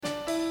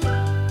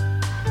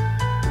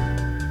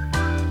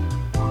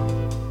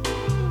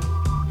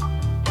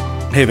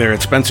Hey there,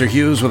 it's Spencer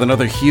Hughes with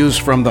another Hughes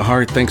from the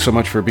Heart. Thanks so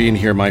much for being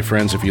here, my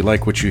friends. If you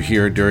like what you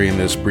hear during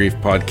this brief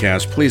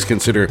podcast, please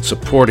consider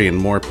supporting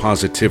more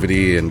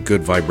positivity and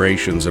good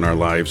vibrations in our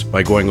lives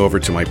by going over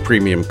to my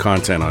premium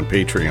content on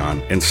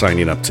Patreon and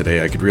signing up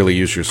today. I could really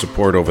use your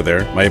support over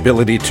there. My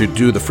ability to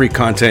do the free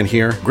content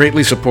here,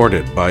 greatly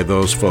supported by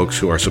those folks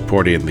who are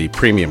supporting the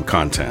premium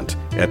content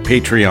at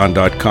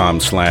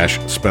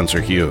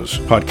patreon.com/Spencer Hughes.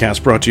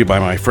 Podcast brought to you by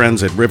my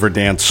friends at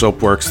Riverdance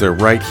Soapworks. They're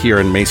right here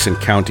in Mason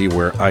County,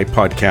 where I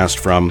podcast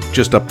from,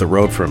 just up the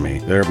road from me.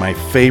 They're my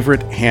favorite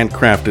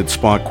handcrafted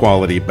spa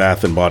quality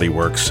bath and body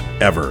works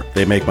ever.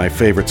 They make my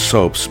favorite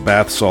soaps,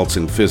 bath salts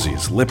and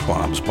fizzies, lip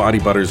balms, body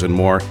butters, and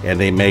more. And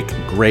they make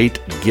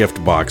great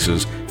gift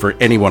boxes for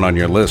anyone on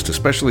your list,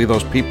 especially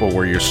those people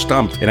where you're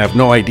stumped and have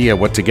no idea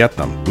what to get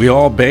them. We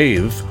all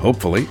bathe,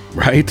 hopefully,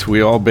 right?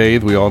 We all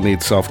bathe. We all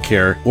need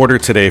self-care. Order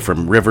today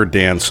from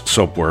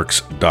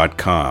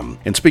riverdancesoapworks.com.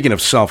 And speaking of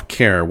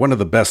self-care, one of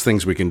the best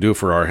things we can do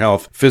for our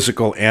health,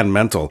 physical and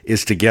mental,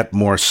 is to get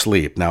more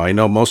sleep. Now, I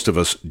know most of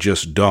us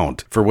just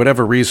don't. For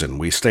whatever reason,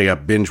 we stay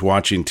up binge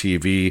watching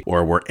TV,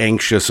 or we're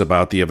anxious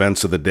about the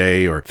events of the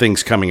day or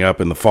things coming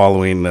up in the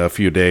following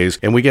few days,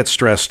 and we get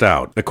stressed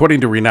out.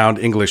 According to renowned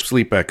English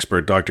sleep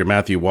expert Dr.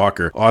 Matthew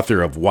Walker,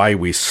 author of Why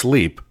We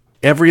Sleep,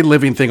 every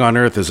living thing on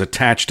Earth is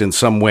attached in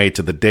some way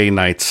to the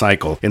day-night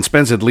cycle and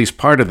spends at least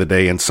part of the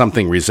day in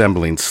something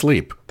resembling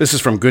sleep. This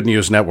is from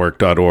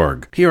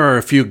goodnewsnetwork.org. Here are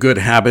a few good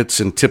habits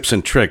and tips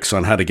and tricks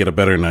on how to get a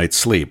better night's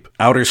sleep.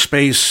 Outer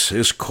space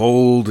is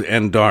cold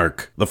and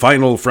dark. The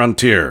final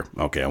frontier.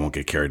 Okay, I won't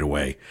get carried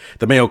away.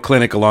 The Mayo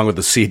Clinic, along with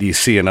the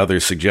CDC and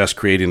others, suggest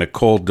creating a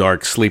cold,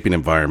 dark sleeping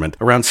environment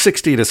around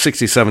 60 to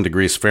 67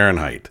 degrees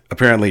Fahrenheit.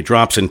 Apparently,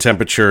 drops in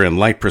temperature and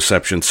light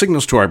perception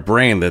signals to our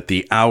brain that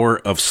the hour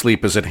of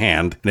sleep is at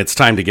hand, and it's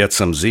time to get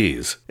some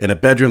Z's. And a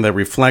bedroom that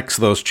reflects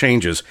those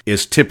changes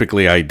is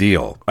typically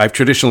ideal. I've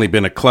traditionally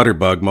been a clutter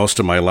bug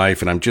most of my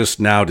life, and I'm just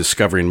now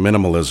discovering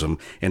minimalism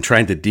and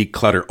trying to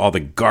declutter all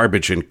the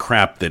garbage and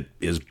crap that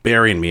is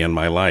burying me in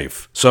my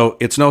life. So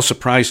it's no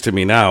surprise to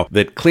me now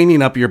that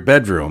cleaning up your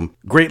bedroom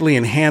greatly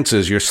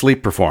enhances your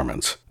sleep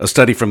performance. A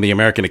study from the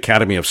American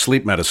Academy of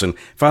Sleep Medicine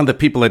found that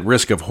people at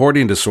risk of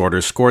hoarding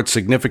disorders scored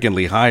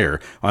significantly higher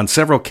on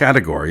several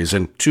categories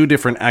and 2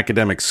 different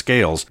academic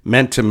scales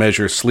meant to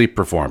measure sleep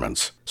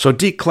performance. So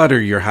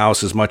declutter your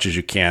house as much as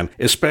you can,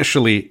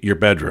 especially your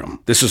bedroom.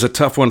 This is a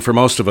tough one for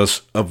most of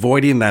us,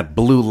 avoiding that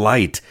blue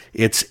light.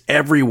 It's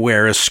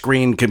everywhere a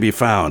screen can be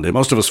found, and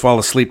most of us fall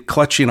asleep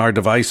clutching our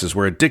devices.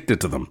 We're addicted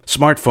to them.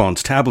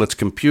 Smartphones, tablets,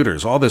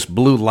 computers, all this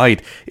blue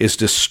light is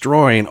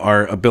destroying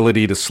our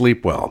ability to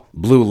sleep well.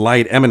 Blue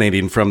light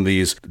emanating from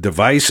these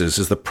devices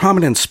is the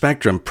prominent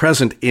spectrum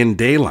present in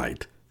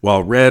daylight,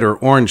 while red or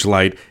orange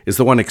light is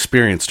the one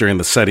experienced during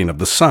the setting of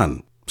the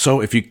sun.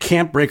 So if you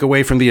can't break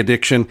away from the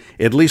addiction,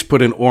 at least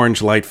put an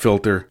orange light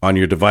filter on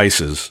your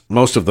devices.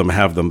 Most of them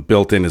have them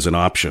built in as an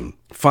option.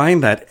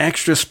 Find that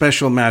extra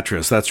special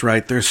mattress. That's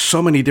right, there's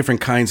so many different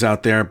kinds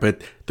out there,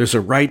 but there's a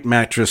right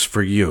mattress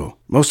for you.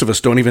 Most of us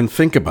don't even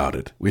think about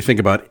it. We think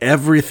about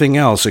everything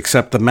else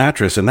except the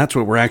mattress, and that's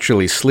what we're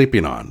actually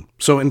sleeping on.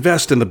 So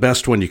invest in the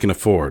best one you can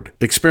afford.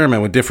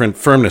 Experiment with different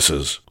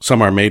firmnesses.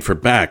 Some are made for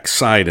back,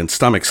 side, and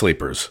stomach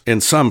sleepers,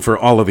 and some for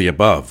all of the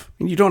above.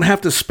 And you don't have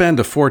to spend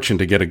a fortune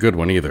to get a good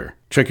one either.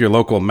 Check your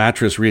local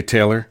mattress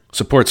retailer.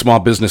 Support small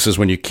businesses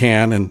when you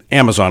can, and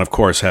Amazon, of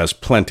course, has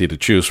plenty to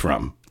choose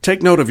from.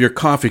 Take note of your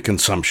coffee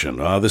consumption.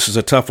 This is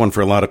a tough one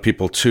for a lot of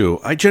people, too.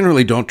 I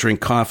generally don't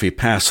drink coffee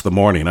past the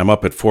morning. I'm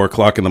up at 4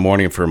 o'clock in the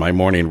morning for my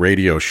morning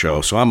radio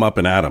show, so I'm up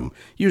and at 'em.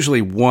 Usually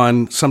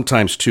 1,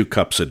 sometimes 2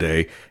 cups a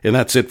day, and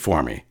that's it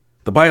for me.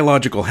 The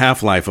biological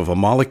half-life of a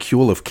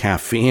molecule of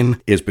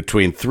caffeine is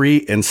between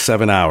 3 and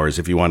 7 hours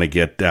if you want to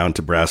get down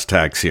to brass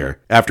tacks here,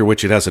 after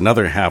which it has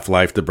another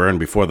half-life to burn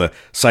before the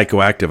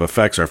psychoactive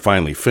effects are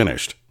finally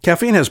finished.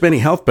 Caffeine has many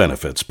health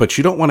benefits, but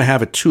you don't want to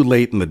have it too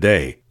late in the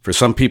day. For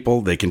some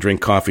people, they can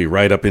drink coffee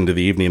right up into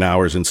the evening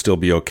hours and still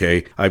be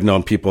okay. I've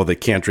known people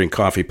that can't drink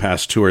coffee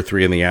past 2 or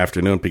 3 in the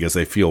afternoon because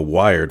they feel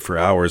wired for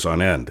hours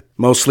on end.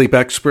 Most sleep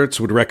experts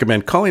would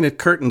recommend calling it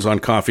curtains on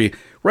coffee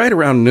right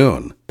around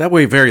noon. That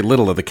way very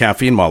little of the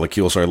caffeine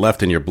molecules are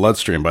left in your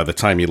bloodstream by the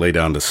time you lay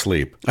down to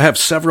sleep. I have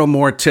several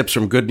more tips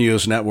from Good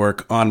News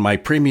Network on my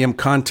premium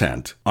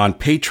content on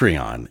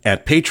Patreon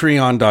at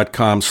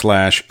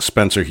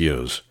patreon.com/Spencer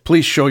Hughes.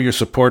 Please show your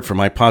support for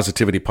my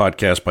positivity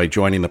podcast by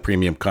joining the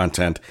premium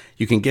content.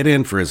 You can get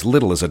in for as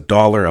little as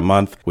 $1 a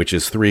month, which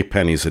is 3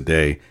 pennies a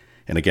day.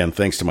 And again,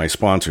 thanks to my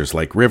sponsors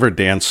like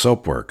Riverdance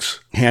Soapworks,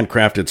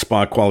 handcrafted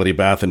spa quality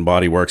bath and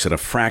body works at a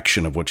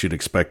fraction of what you'd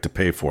expect to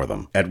pay for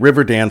them at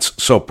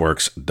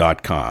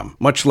riverdancesoapworks.com.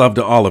 Much love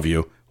to all of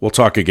you. We'll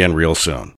talk again real soon.